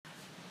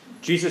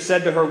Jesus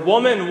said to her,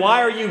 "Woman,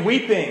 why are you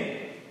weeping?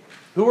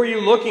 Who are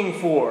you looking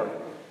for?"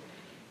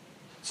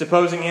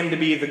 Supposing him to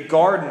be the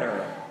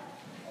gardener,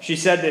 she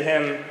said to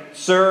him,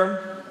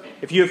 "Sir,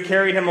 if you have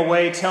carried him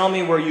away, tell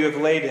me where you have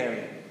laid him,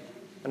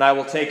 and I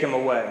will take him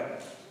away."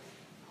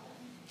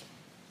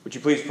 Would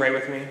you please pray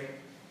with me?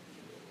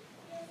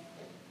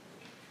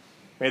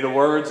 May the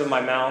words of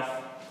my mouth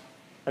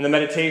and the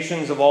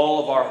meditations of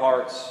all of our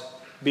hearts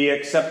be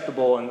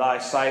acceptable in thy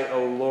sight,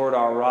 O Lord,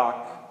 our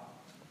rock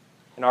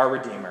and our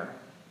Redeemer.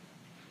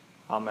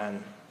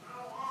 Amen.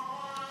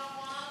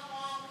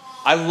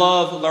 I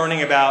love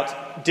learning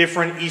about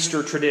different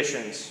Easter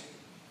traditions.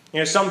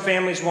 Some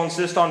families will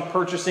insist on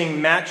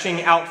purchasing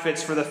matching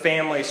outfits for the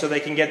family so they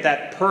can get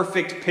that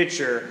perfect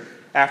picture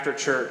after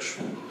church.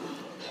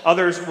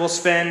 Others will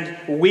spend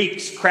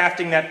weeks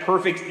crafting that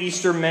perfect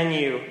Easter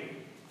menu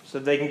so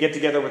they can get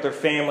together with their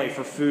family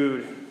for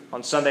food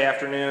on Sunday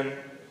afternoon.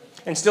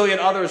 And still yet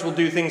others will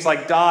do things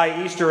like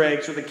dye Easter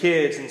eggs for the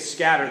kids and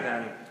scatter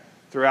them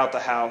throughout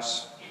the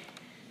house.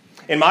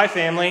 In my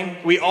family,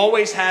 we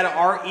always had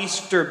our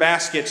Easter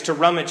baskets to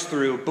rummage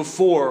through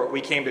before we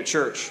came to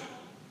church.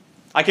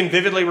 I can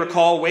vividly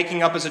recall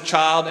waking up as a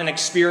child and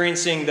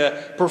experiencing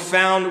the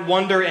profound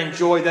wonder and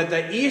joy that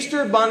the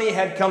Easter Bunny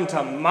had come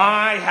to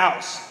my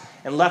house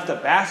and left a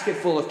basket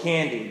full of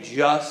candy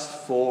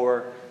just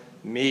for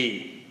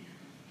me.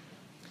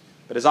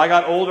 But as I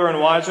got older and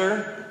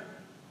wiser,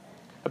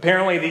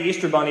 apparently the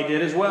Easter Bunny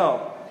did as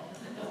well.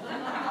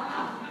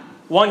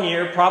 One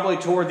year, probably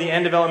toward the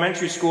end of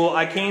elementary school,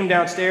 I came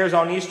downstairs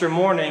on Easter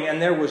morning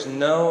and there was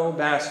no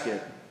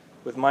basket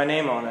with my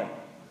name on it.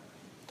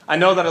 I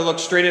know that I looked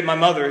straight at my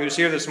mother, who's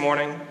here this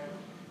morning,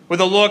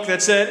 with a look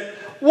that said,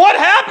 "What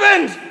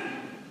happened?"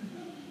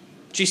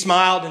 She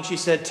smiled and she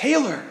said,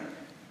 "Taylor,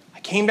 I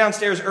came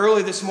downstairs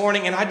early this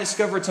morning and I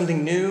discovered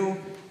something new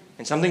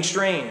and something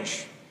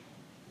strange.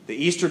 The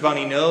Easter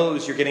Bunny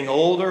knows you're getting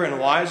older and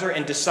wiser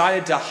and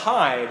decided to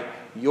hide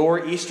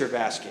your Easter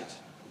basket."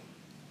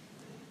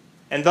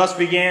 And thus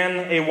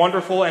began a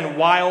wonderful and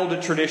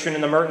wild tradition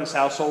in the Mertens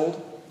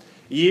household.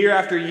 Year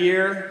after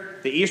year,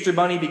 the Easter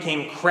Bunny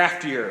became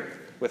craftier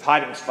with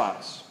hiding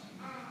spots.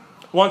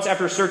 Once,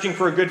 after searching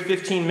for a good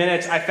 15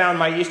 minutes, I found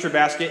my Easter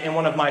basket in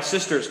one of my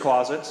sister's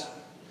closets.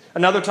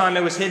 Another time,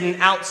 it was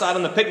hidden outside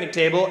on the picnic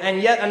table.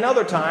 And yet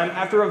another time,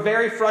 after a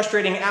very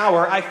frustrating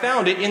hour, I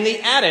found it in the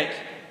attic.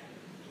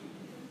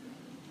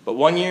 But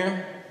one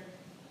year,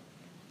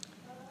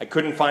 I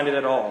couldn't find it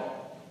at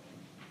all.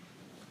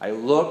 I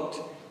looked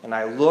and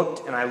I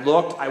looked and I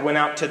looked. I went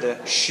out to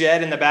the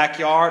shed in the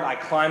backyard. I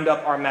climbed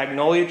up our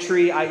magnolia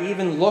tree. I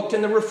even looked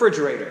in the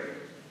refrigerator.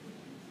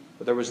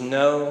 But there was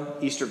no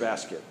Easter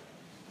basket.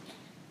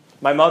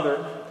 My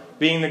mother,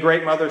 being the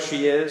great mother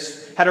she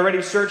is, had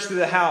already searched through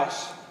the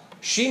house.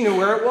 She knew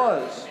where it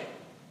was,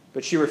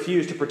 but she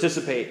refused to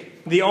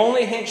participate. The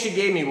only hint she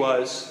gave me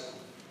was,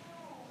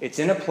 "It's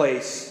in a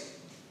place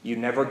you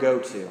never go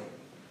to."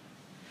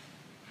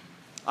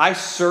 I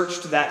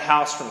searched that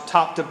house from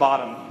top to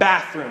bottom,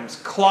 bathrooms,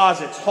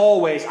 closets,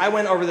 hallways. I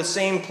went over the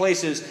same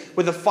places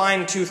with a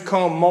fine-tooth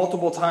comb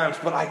multiple times,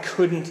 but I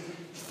couldn't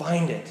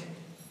find it.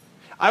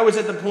 I was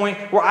at the point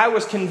where I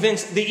was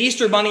convinced the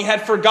Easter Bunny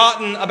had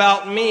forgotten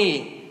about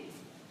me.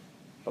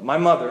 But my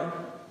mother,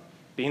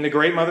 being the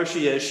great mother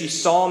she is, she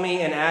saw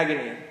me in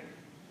agony.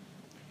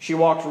 She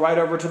walked right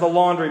over to the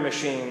laundry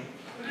machine.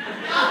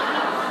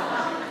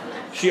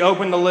 She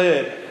opened the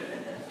lid,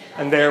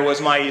 and there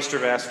was my Easter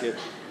basket.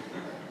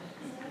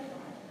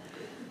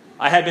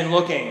 I had been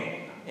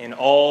looking in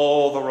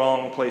all the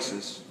wrong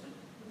places.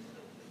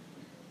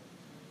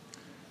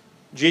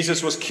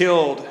 Jesus was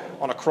killed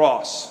on a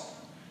cross,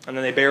 and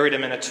then they buried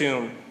him in a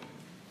tomb.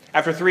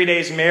 After 3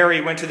 days,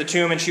 Mary went to the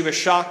tomb, and she was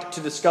shocked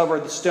to discover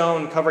the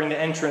stone covering the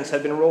entrance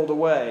had been rolled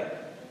away.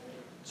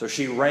 So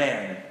she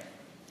ran.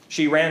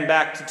 She ran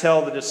back to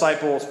tell the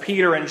disciples.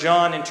 Peter and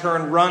John, in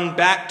turn, run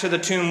back to the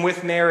tomb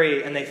with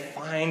Mary, and they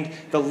find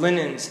the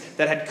linens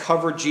that had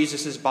covered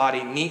Jesus'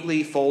 body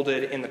neatly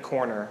folded in the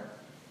corner.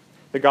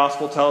 The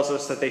gospel tells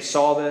us that they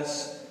saw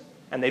this,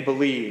 and they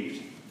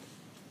believed,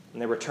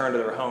 and they returned to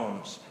their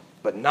homes.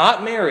 But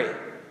not Mary.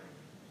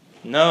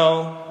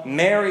 No,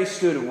 Mary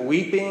stood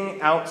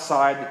weeping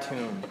outside the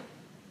tomb.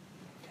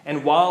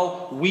 And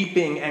while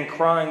weeping and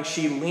crying,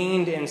 she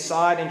leaned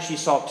inside and she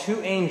saw two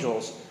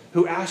angels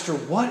who asked her,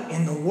 "What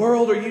in the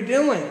world are you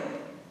doing?"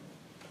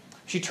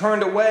 She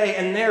turned away,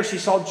 and there she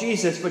saw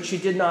Jesus, but she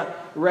did not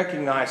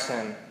recognize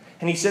him.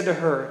 And he said to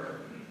her,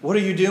 "What are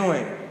you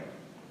doing?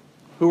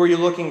 Who are you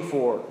looking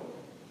for?"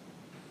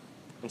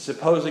 And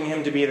supposing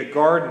him to be the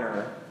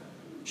gardener,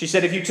 she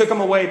said, "If you took him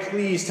away,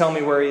 please tell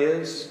me where he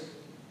is."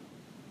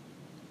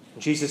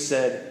 And Jesus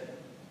said,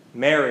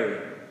 "Mary."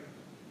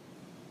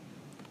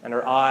 And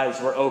her eyes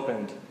were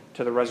opened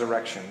to the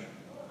resurrection.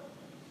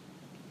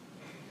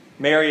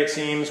 Mary, it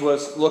seems,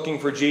 was looking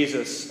for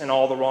Jesus in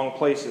all the wrong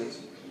places.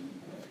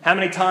 How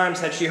many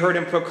times had she heard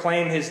him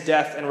proclaim his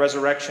death and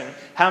resurrection?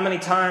 How many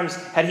times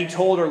had he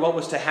told her what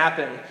was to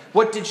happen?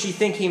 What did she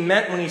think he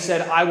meant when he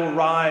said, "I will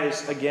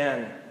rise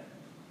again"?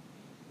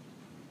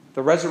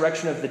 the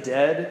resurrection of the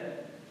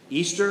dead,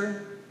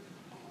 Easter,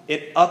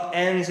 it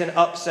upends and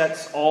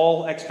upsets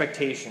all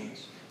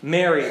expectations.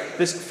 Mary,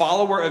 this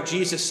follower of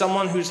Jesus,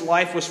 someone whose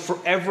life was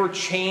forever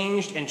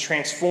changed and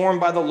transformed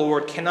by the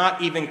Lord,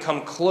 cannot even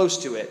come close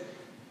to it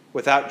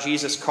without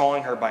Jesus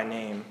calling her by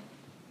name.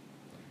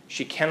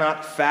 She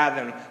cannot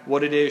fathom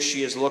what it is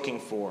she is looking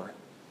for.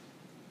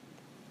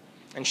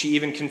 And she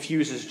even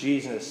confuses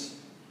Jesus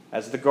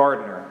as the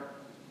gardener.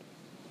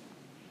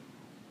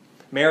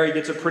 Mary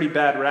gets a pretty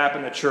bad rap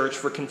in the church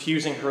for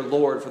confusing her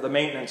Lord for the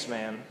maintenance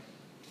man.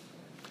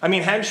 I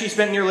mean, hadn't she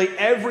spent nearly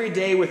every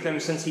day with him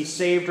since he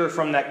saved her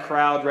from that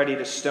crowd ready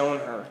to stone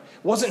her?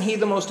 Wasn't he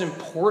the most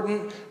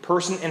important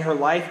person in her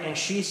life, and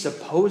she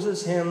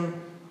supposes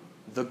him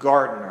the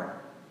gardener?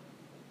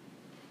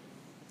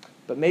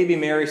 But maybe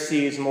Mary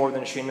sees more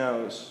than she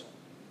knows,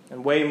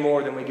 and way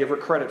more than we give her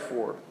credit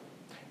for.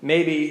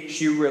 Maybe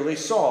she really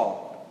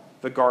saw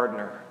the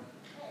gardener.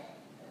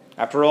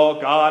 After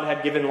all, God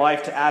had given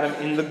life to Adam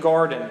in the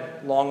garden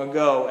long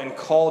ago and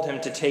called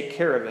him to take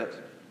care of it.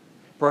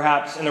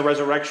 Perhaps in the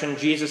resurrection,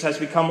 Jesus has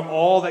become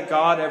all that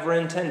God ever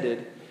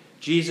intended.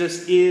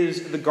 Jesus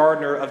is the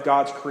gardener of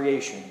God's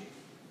creation.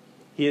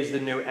 He is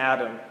the new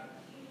Adam.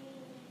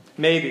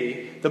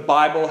 Maybe the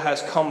Bible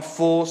has come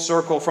full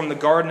circle from the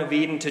Garden of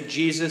Eden to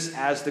Jesus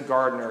as the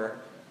gardener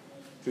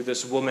through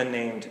this woman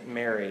named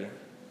Mary.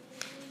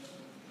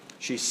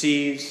 She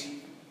sees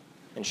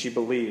and she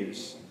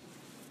believes.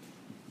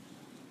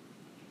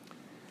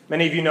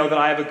 Many of you know that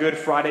I have a Good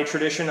Friday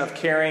tradition of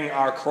carrying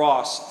our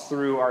cross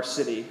through our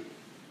city.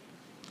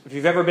 If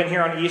you've ever been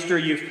here on Easter,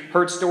 you've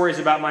heard stories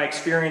about my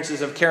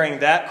experiences of carrying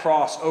that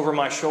cross over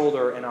my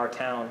shoulder in our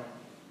town.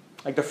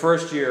 Like the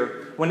first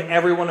year, when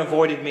everyone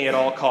avoided me at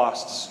all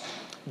costs,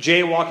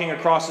 jaywalking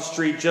across the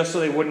street just so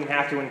they wouldn't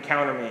have to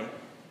encounter me.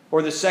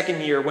 Or the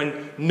second year,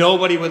 when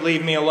nobody would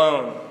leave me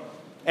alone.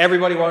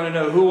 Everybody wanted to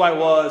know who I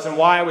was and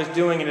why I was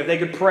doing it, if they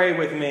could pray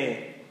with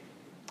me.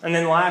 And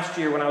then last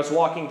year, when I was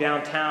walking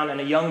downtown and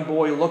a young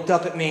boy looked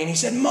up at me and he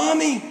said,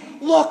 "Mommy,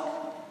 look,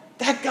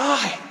 that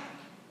guy.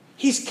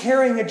 He's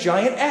carrying a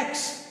giant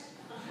X."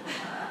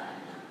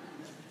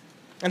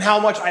 And how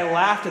much I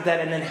laughed at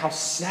that, and then how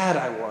sad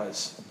I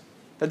was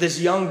that this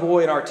young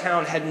boy in our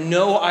town had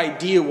no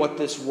idea what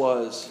this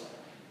was,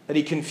 that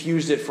he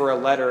confused it for a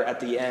letter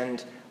at the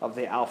end of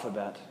the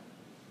alphabet.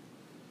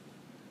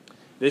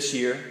 This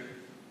year,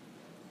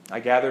 I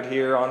gathered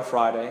here on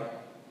Friday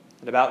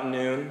at about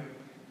noon.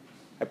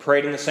 I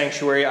prayed in the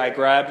sanctuary. I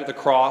grabbed the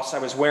cross. I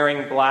was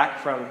wearing black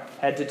from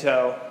head to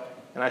toe,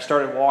 and I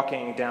started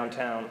walking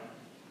downtown.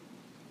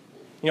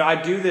 You know,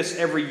 I do this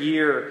every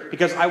year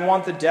because I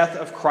want the death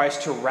of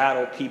Christ to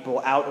rattle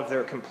people out of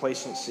their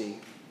complacency.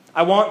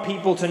 I want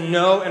people to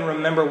know and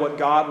remember what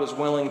God was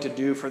willing to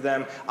do for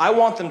them. I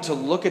want them to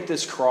look at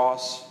this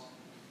cross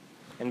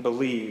and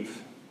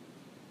believe.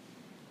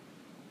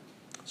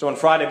 So on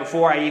Friday,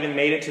 before I even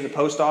made it to the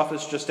post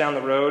office just down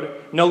the road,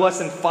 no less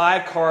than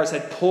 5 cars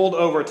had pulled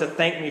over to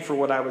thank me for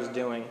what I was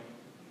doing.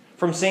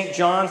 From St.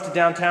 John's to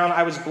downtown,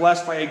 I was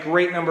blessed by a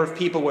great number of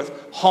people with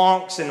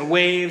honks and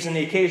waves and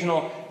the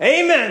occasional,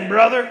 "Amen,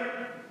 brother."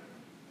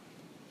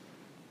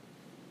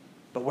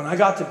 But when I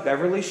got to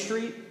Beverly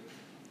Street,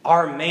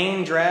 our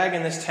main drag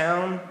in this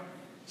town,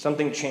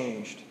 something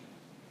changed.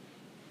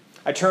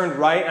 I turned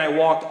right and I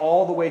walked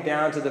all the way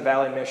down to the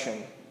Valley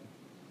Mission.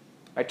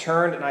 I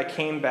turned and I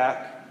came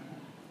back.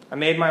 I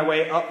made my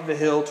way up the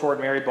hill toward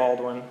Mary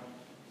Baldwin.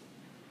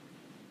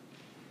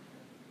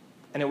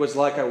 And it was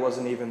like I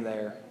wasn't even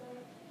there.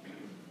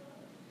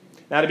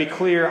 Now, to be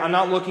clear, I'm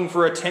not looking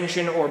for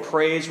attention or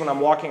praise when I'm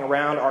walking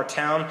around our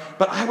town,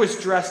 but I was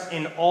dressed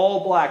in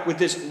all black with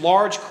this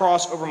large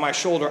cross over my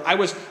shoulder. I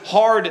was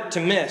hard to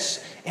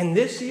miss. And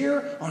this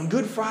year, on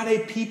Good Friday,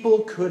 people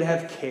could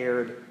have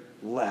cared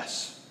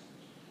less.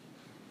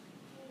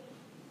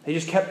 They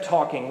just kept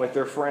talking with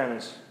their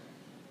friends.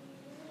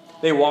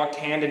 They walked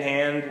hand in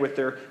hand with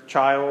their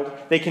child.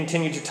 They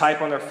continued to type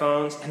on their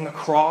phones, and the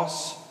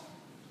cross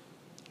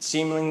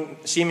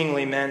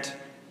seemingly meant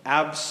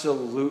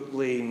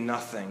absolutely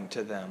nothing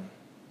to them.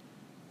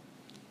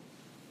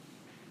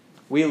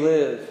 We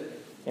live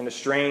in a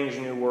strange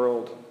new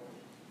world,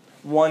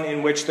 one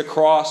in which the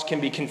cross can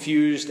be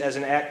confused as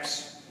an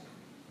X,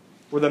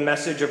 where the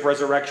message of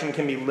resurrection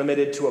can be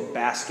limited to a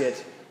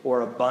basket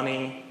or a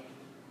bunny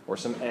or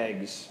some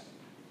eggs.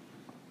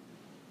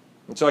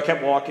 And so I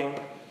kept walking,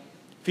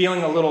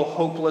 feeling a little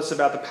hopeless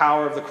about the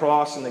power of the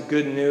cross and the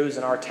good news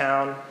in our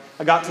town.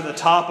 I got to the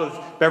top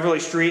of Beverly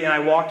Street and I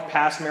walked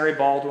past Mary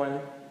Baldwin.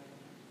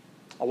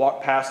 I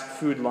walked past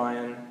Food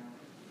Lion.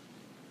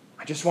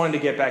 I just wanted to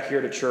get back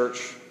here to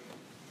church,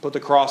 put the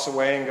cross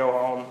away and go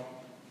home.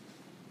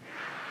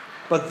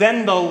 But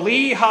then the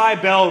Lehigh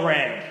bell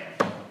rang,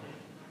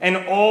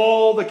 and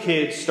all the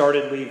kids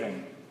started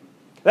leaving.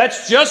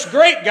 "That's just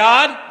great,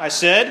 God," I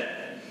said.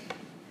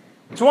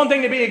 "It's one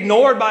thing to be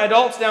ignored by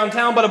adults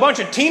downtown, but a bunch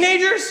of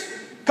teenagers?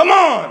 Come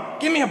on,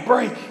 give me a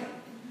break."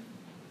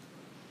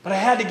 But I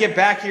had to get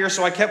back here,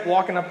 so I kept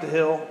walking up the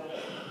hill.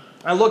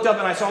 I looked up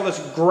and I saw this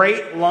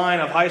great line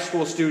of high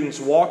school students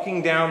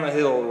walking down the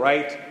hill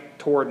right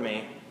toward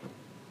me.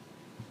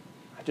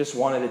 I just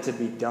wanted it to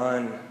be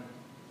done.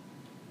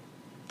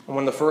 And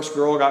when the first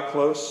girl got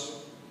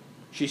close,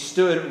 she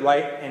stood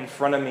right in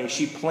front of me.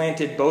 She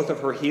planted both of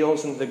her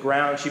heels into the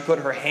ground. She put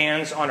her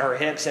hands on her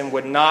hips and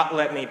would not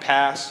let me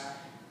pass.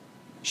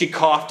 She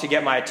coughed to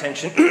get my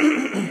attention.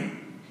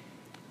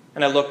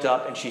 And I looked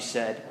up and she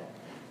said,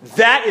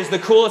 "That is the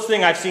coolest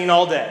thing I've seen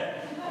all day."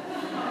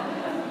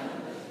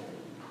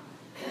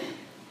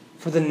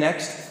 For the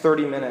next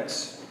 30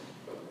 minutes,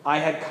 I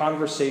had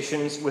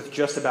conversations with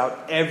just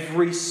about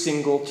every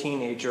single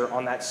teenager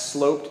on that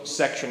sloped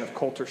section of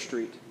Coulter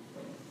Street.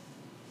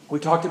 We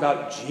talked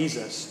about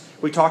Jesus.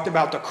 We talked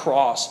about the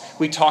cross.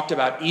 We talked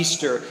about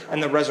Easter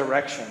and the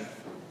resurrection.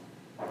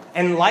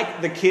 And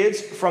like the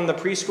kids from the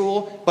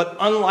preschool, but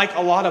unlike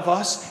a lot of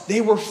us, they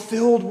were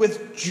filled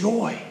with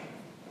joy.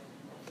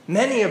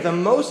 Many of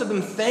them, most of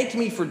them, thanked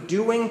me for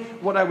doing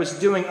what I was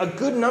doing. A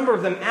good number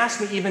of them asked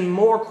me even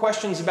more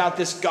questions about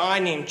this guy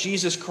named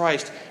Jesus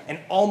Christ. And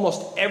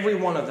almost every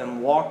one of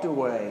them walked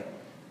away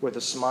with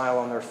a smile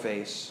on their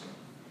face.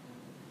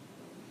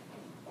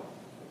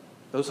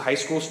 Those high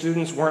school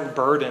students weren't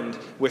burdened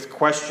with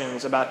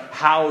questions about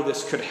how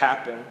this could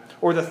happen,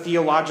 or the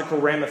theological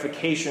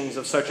ramifications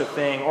of such a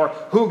thing, or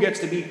who gets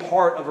to be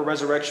part of a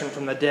resurrection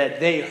from the dead.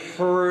 They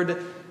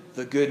heard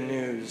the good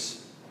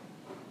news,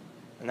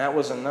 and that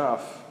was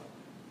enough.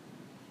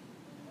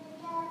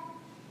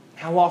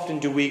 How often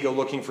do we go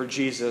looking for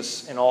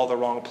Jesus in all the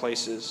wrong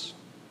places?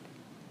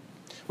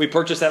 We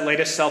purchase that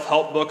latest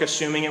self-help book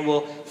assuming it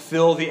will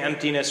fill the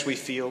emptiness we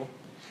feel.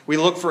 We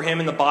look for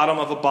him in the bottom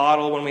of a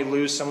bottle when we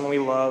lose someone we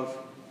love.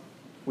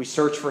 We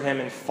search for him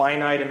in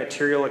finite and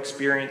material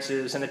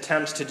experiences and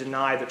attempts to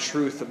deny the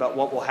truth about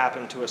what will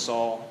happen to us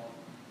all.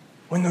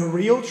 When the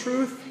real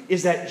truth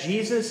is that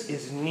Jesus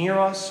is near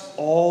us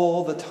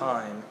all the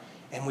time,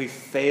 and we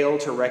fail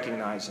to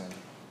recognize him.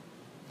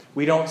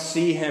 We don't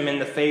see him in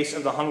the face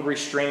of the hungry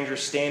stranger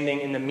standing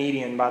in the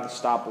median by the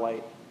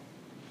stoplight.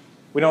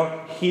 We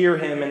don't hear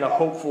him in the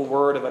hopeful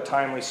word of a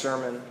timely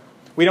sermon.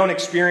 We don't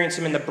experience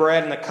him in the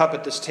bread and the cup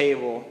at this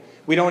table.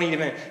 We don't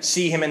even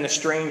see him in the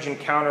strange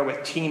encounter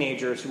with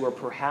teenagers who are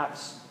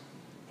perhaps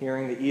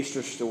hearing the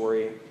Easter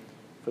story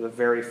for the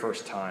very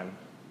first time.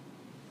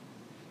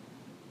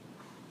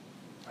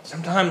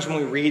 Sometimes when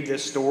we read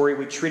this story,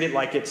 we treat it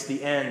like it's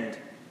the end.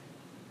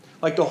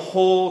 Like the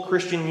whole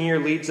Christian year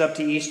leads up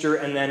to Easter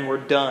and then we're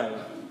done.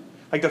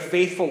 Like the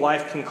faithful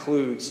life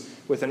concludes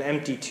with an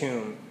empty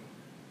tomb.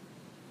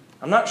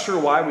 I'm not sure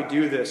why we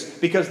do this,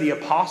 because the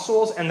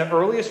apostles and the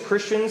earliest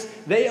Christians,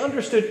 they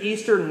understood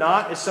Easter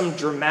not as some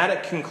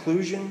dramatic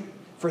conclusion.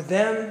 For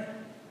them,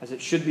 as it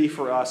should be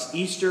for us,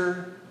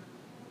 Easter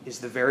is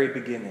the very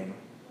beginning.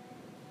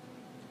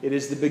 It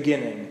is the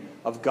beginning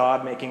of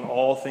God making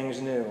all things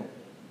new.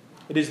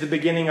 It is the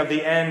beginning of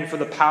the end for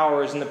the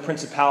powers and the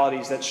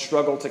principalities that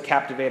struggle to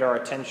captivate our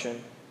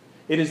attention.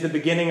 It is the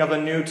beginning of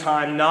a new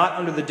time, not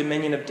under the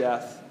dominion of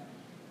death,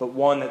 but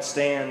one that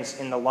stands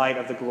in the light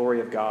of the glory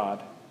of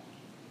God.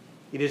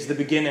 It is the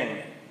beginning.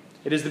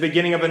 It is the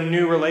beginning of a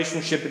new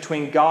relationship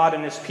between God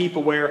and his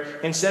people where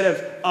instead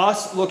of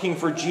us looking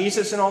for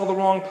Jesus in all the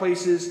wrong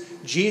places,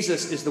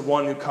 Jesus is the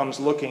one who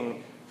comes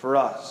looking for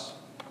us.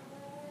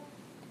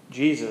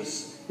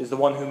 Jesus is the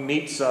one who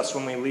meets us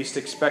when we least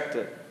expect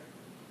it.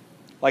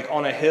 Like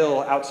on a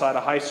hill outside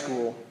a high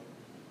school,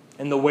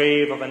 in the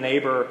wave of a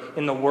neighbor,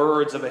 in the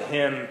words of a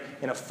hymn,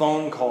 in a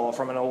phone call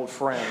from an old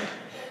friend.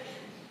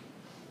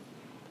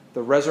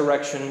 The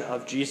resurrection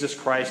of Jesus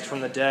Christ from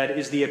the dead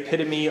is the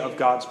epitome of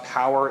God's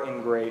power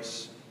and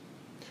grace.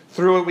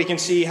 Through it, we can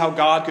see how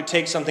God could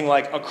take something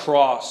like a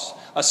cross,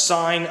 a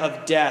sign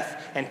of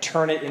death, and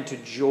turn it into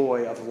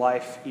joy of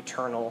life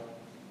eternal.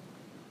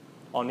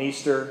 On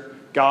Easter,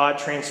 God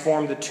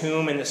transformed the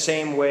tomb in the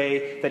same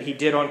way that he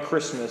did on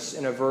Christmas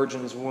in a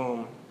virgin's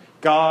womb.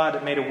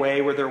 God made a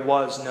way where there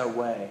was no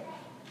way.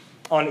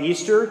 On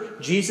Easter,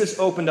 Jesus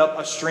opened up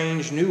a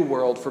strange new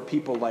world for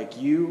people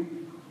like you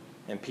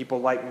and people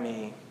like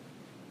me.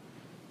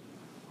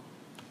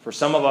 For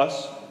some of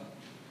us,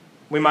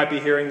 we might be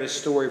hearing this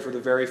story for the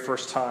very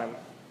first time.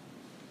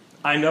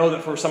 I know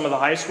that for some of the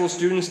high school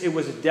students, it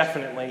was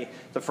definitely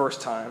the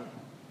first time.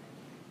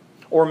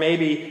 Or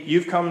maybe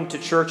you've come to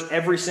church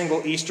every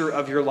single Easter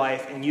of your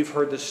life and you've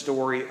heard this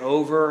story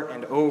over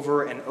and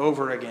over and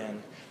over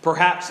again.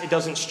 Perhaps it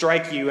doesn't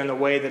strike you in the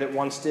way that it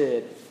once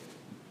did.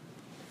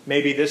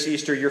 Maybe this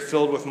Easter you're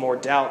filled with more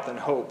doubt than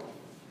hope.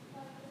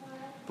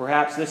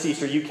 Perhaps this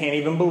Easter you can't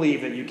even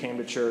believe that you came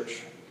to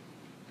church.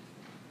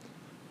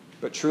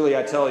 But truly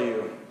I tell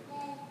you,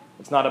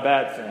 it's not a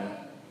bad thing.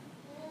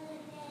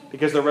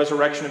 Because the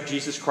resurrection of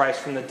Jesus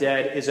Christ from the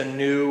dead is a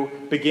new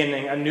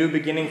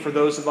beginning for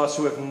those of us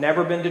who have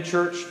never been to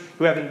church,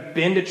 who haven't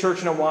been to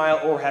church in a while,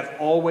 or have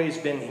always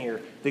been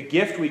here. The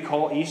gift we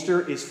call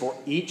Easter is for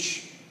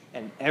each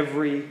and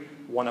every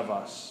one of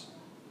us.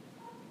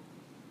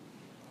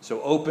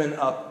 So open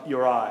up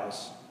your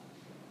eyes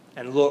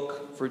and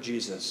look for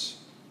Jesus.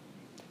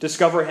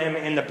 Discover him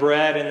in the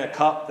bread and the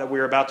cup that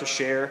we're about to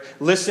share.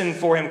 Listen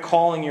for him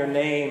calling your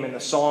name in the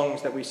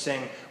songs that we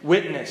sing.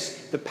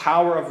 Witness the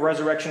power of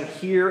resurrection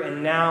here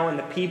and now in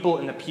the people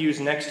in the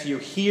pews next to you.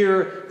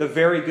 Hear the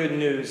very good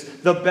news,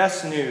 the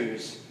best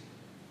news.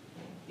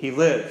 He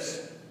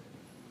lives,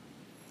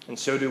 and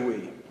so do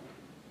we.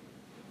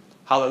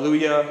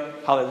 Hallelujah,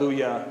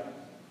 hallelujah,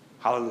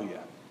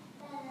 hallelujah.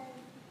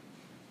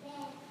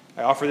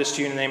 I offer this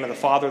to you in the name of the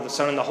Father, the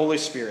Son, and the Holy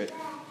Spirit,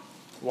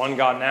 one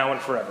God now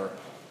and forever.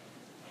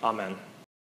 Amen.